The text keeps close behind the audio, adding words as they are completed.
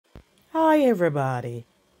Hi everybody.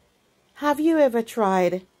 Have you ever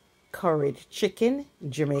tried curried chicken,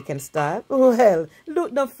 Jamaican style? Well,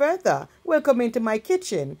 look no further. Welcome into my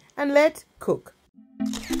kitchen and let's cook.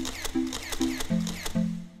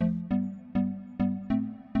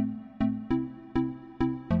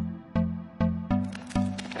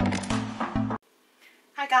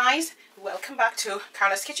 Hi guys, welcome back to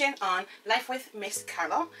Carla's Kitchen on Life with Miss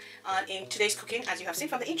Carla. And in today's cooking, as you have seen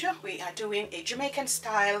from the intro, we are doing a Jamaican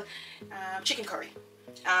style chicken curry.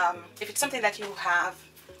 If it's something that you have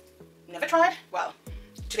never tried, well,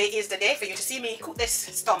 today is the day for you to see me cook this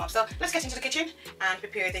storm up. So let's get into the kitchen and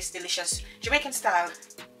prepare this delicious Jamaican style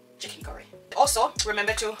chicken curry. Also,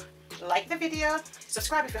 remember to like the video,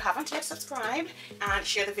 subscribe if you haven't yet subscribed, and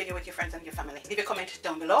share the video with your friends and your family. Leave a comment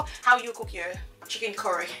down below how you cook your chicken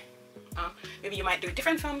curry. Maybe you might do it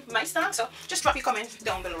different from my style, so just drop your comment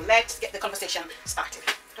down below. Let's get the conversation started,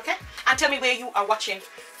 okay? And tell me where you are watching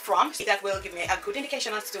from. That will give me a good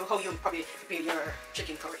indication as to how you probably prepare your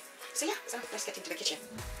chicken curry. So yeah, so let's get into the kitchen.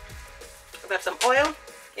 I've got some oil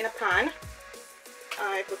in a pan.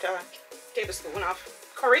 I put a tablespoon of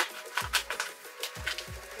curry.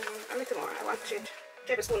 A little more, I want it,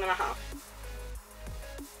 tablespoon and a half.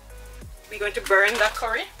 We're going to burn that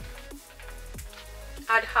curry.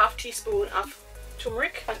 Add half teaspoon of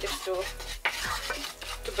turmeric. I want this to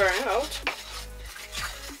burn out.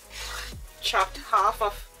 Chopped half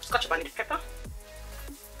of scotch bonnet pepper.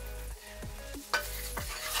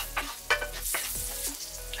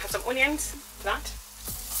 I have some onions, that.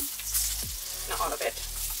 Not all of it.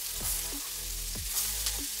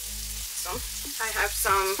 I have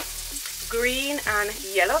some green and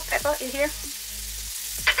yellow pepper in here.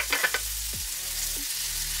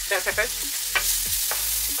 Bell peppers.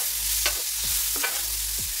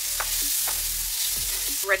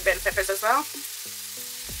 Red bell peppers as well.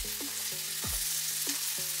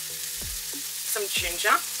 Some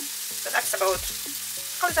ginger. So that's about,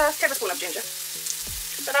 call it a tablespoon of ginger.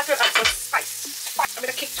 So that will add some spice. A bit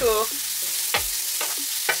of kick to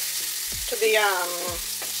the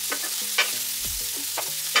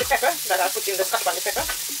pepper that I put in the scotch bonnet pepper.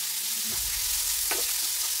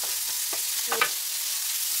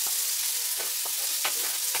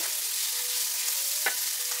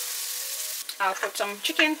 I'll put some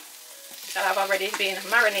chicken that I've already been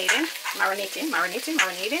marinating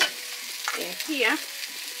in here.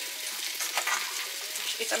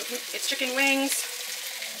 It's chicken wings,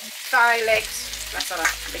 thigh legs, that sort of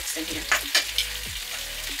mixed in here.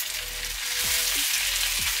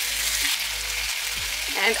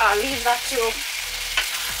 And I'll leave that to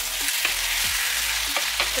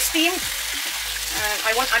steam, and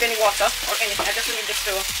I won't add any water or anything. I just leave this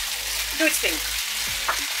to do its thing.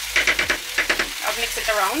 I'll mix it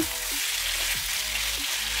around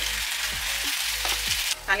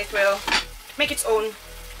and it will make its own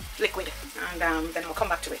liquid, and then I'll come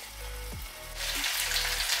back to it.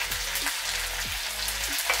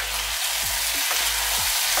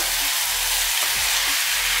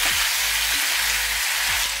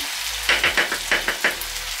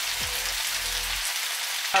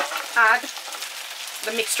 Add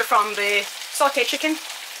the mixture from the sauteed chicken,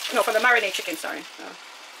 no, from the marinated chicken, sorry. So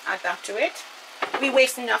add that to it. We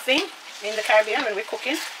waste nothing in the Caribbean when we're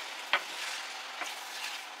cooking.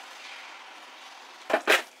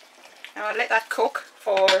 Now I'll let that cook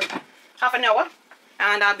for half an hour,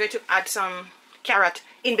 and I'm going to add some carrot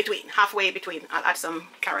in between, halfway between. I'll add some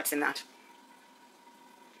carrots in that.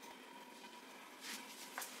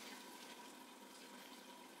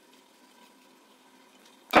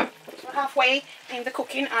 Halfway in the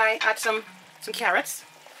cooking, I add some carrots.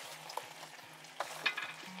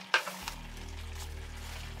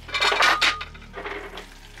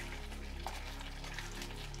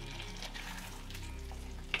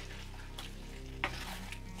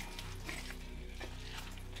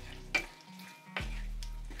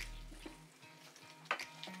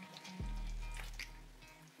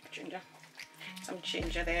 Ginger, some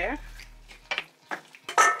ginger there.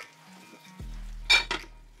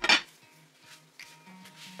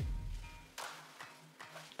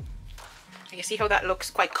 You see how that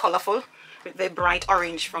looks quite colorful with the bright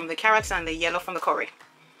orange from the carrots and the yellow from the curry.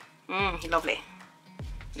 Lovely.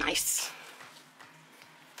 Nice.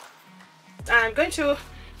 I'm going to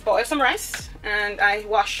boil some rice, and I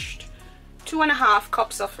washed 2.5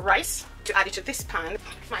 cups of rice to add it to this pan.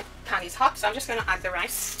 My pan is hot, so I'm just going to add the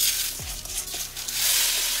rice.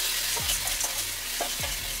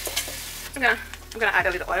 I'm gonna add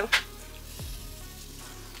a little oil.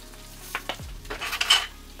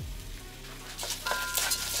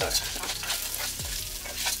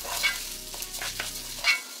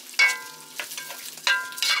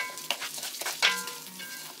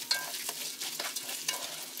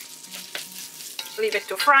 leave it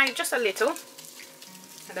to fry just a little,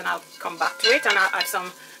 and then I'll come back to it and I'll add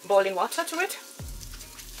some boiling water to it.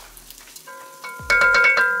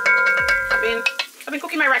 I've been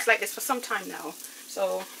cooking my rice like this for some time now,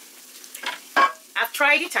 so I've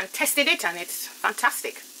tried it and tested it, and it's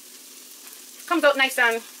fantastic. Comes out nice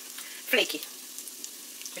and flaky,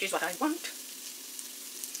 which is what I want.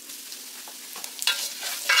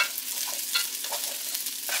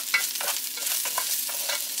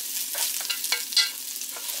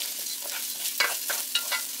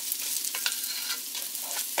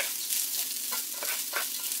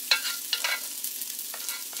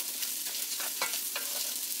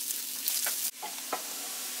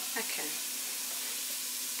 Okay,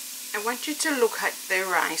 I want you to look at the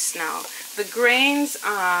rice now. The grains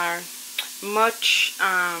are much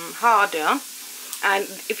harder, and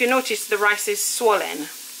if you notice, the rice is swollen.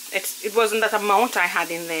 It wasn't that amount I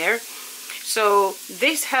had in there, so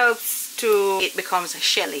this helps to, it becomes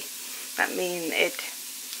shelly. That means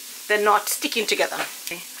they're not sticking together.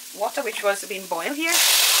 Okay. Water which was being boiled here.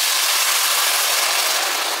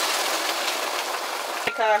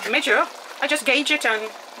 Like a measure, I just gauge it, and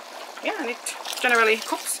yeah, and it generally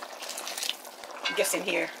cooks. I'm guessing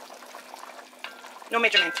here. No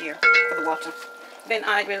measurement here for the water. Then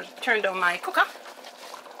I will turn down my cooker.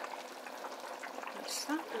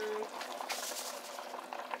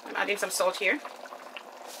 I'm adding some salt here.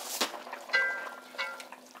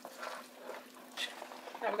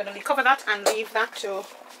 Now we're going to cover that and leave that to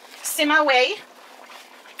simmer away.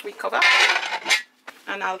 We cover.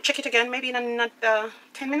 And I'll check it again, maybe in another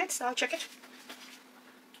 10 minutes. I'll check it.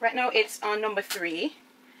 Right now it's on number 3.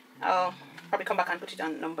 I'll probably come back and put it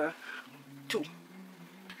on number 2.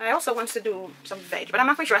 I also want to do some veg, but I'm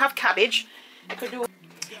not quite sure. I have cabbage. I could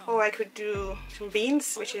do some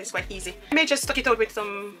beans, which is quite easy. I may just stock it out with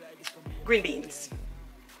some green beans,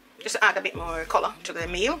 just to add a bit more color to the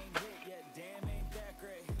meal.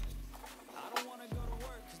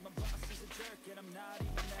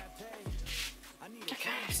 Okay,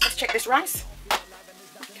 let's check this rice.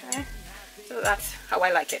 Okay, so that's how I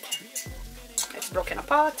like it. It's broken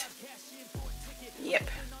apart. Yep,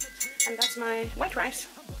 and that's my white rice.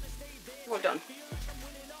 All done.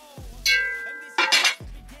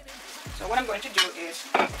 So what I'm going to do is,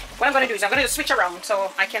 I'm going to switch around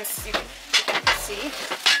so I can see. You can see.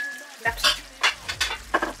 That's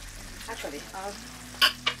actually,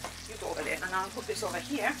 you go over there, and I'll put this over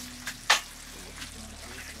here.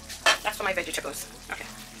 That's for my vegetables. Okay.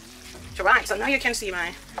 So right, so now you can see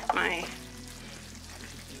my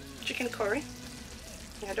chicken curry.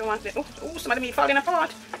 I don't want it. Oh, some of the meat falling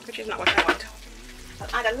apart, which is not what I want.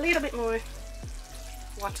 I'll add a little bit more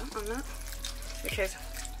water on that because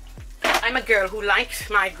I'm a girl who likes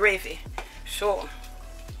my gravy. So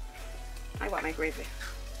I want my gravy,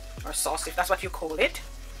 or sauce if that's what you call it.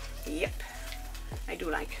 Yep, I do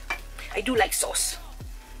like sauce.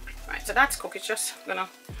 Right, so that's cooked. It's just gonna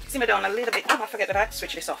simmer down a little bit. Oh, I forget that I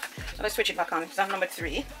switch this off. So let's switch it back on. It's on number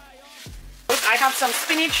 3. I have some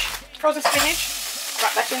spinach, frozen spinach.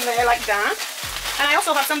 Wrap that in there like that. And I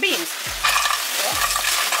also have some beans. So,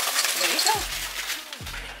 there you go.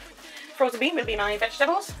 Frozen bean will be my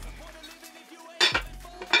vegetables.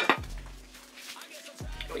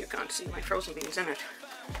 Oh, you can't see my frozen beans in it.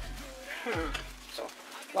 So,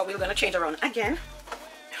 well, we're going to change around again.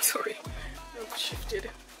 Sorry, I shifted.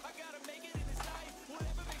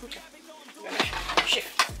 Okay, I'm going to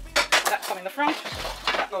shift that come in the front.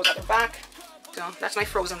 That goes at the back. So, that's my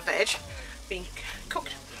frozen veg being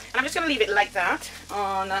cooked, and I'm just going to leave it like that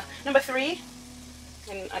on number 3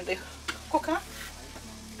 and the cooker,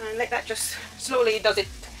 and let that just slowly does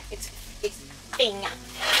its thing.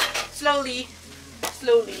 Slowly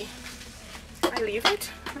I leave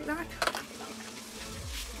it like that.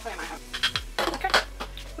 Okay,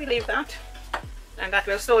 we leave that, and that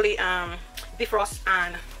will slowly defrost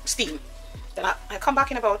and steam. Then I'll come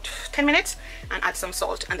back in about 10 minutes and add some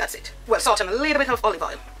salt, and that's it. Well, salt and a little bit of olive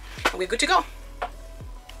oil. And we're good to go.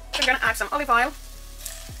 So I'm going to add some olive oil.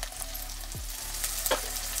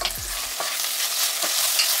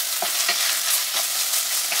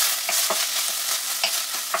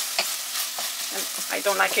 And I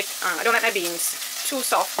don't like it. I don't like my beans too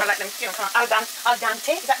soft. I like them, you know, kind of al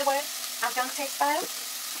dente. Is that the word? Al dente style.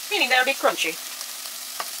 Meaning they're a bit crunchy.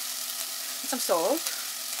 And some salt.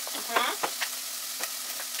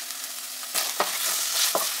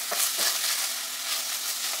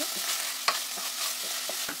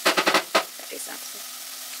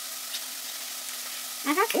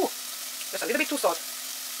 Oh, just a little bit too salt.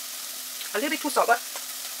 A little bit too salt, but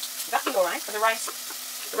that will go right for the rice.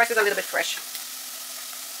 The rice is a little bit fresh.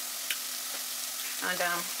 And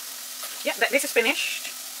yeah, this is finished.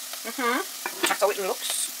 That's how it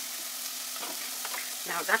looks.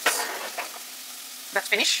 Now that's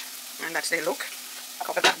finished, and that's the look.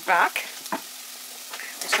 Cover that back.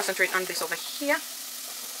 Let's concentrate on this over here.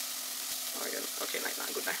 Okay, like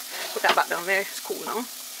that, good there. Put that back down there, it's cool now.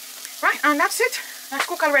 Right, and that's it. That's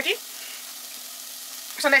cooked already.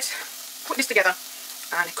 So let's put this together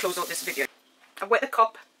and close out this video. I wet the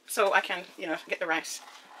cup so I can, you know, get the rice.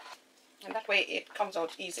 And that way it comes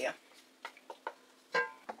out easier.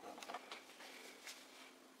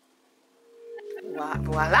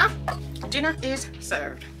 Voila! Dinner is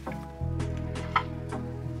served.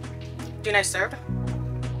 Dinner is served.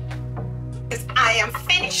 I am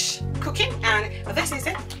finished cooking, and this is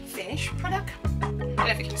it, finished product. I don't know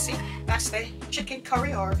if you can see, that's the chicken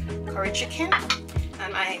curry or curry chicken,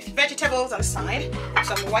 and my vegetables on the side,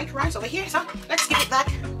 some white rice over here. So let's give it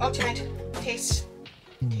that ultimate taste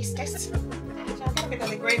test. So I've got a bit of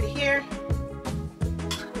the gravy here,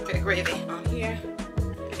 a bit of gravy on here.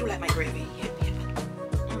 I do like my gravy. Yep.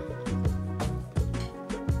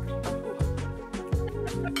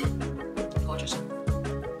 Gorgeous.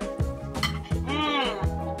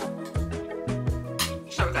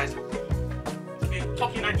 Sorry guys, I've been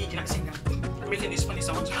talking and eating at the same time. I'm making these funny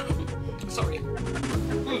sounds. Sorry.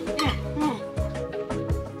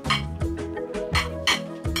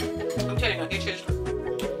 I'm telling you, it is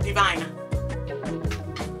divine.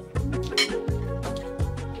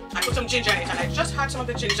 I put some ginger in it, and I just had some of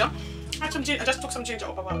the ginger. I just took some ginger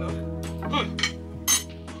up a while ago.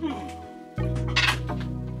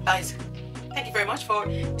 Guys, thank you very much for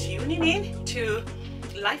tuning in to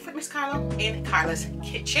Life with Miss Carla in Carla's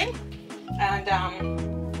kitchen. And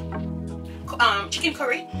chicken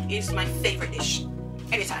curry is my favorite dish.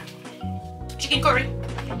 Anytime. Chicken curry,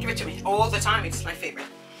 give it to me all the time. It's my favorite.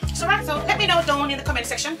 So right, so let me know down in the comment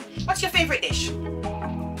section, what's your favorite dish?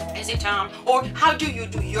 Is it or how do you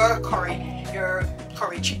do your curry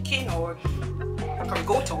chicken or curry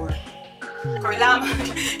goat or curry lamb?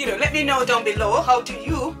 You know, let me know down below, how do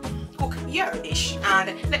you cook your dish,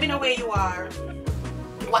 and let me know where you are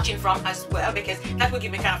watching from as well, because that will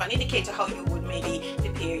give me kind of an indicator how you would maybe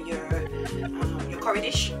prepare your curry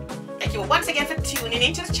dish. Thank you once again for tuning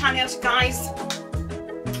into the channel, guys.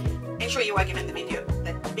 Make sure you are giving the video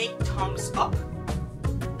that big thumbs up.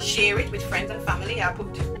 Share it with friends and family. I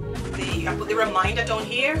put the reminder down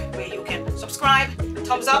here where you can subscribe,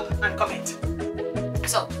 thumbs up, and comment.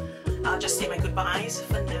 So I'll just say my goodbyes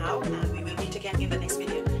for now, and we will meet again in the next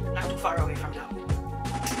video, not too far away from now.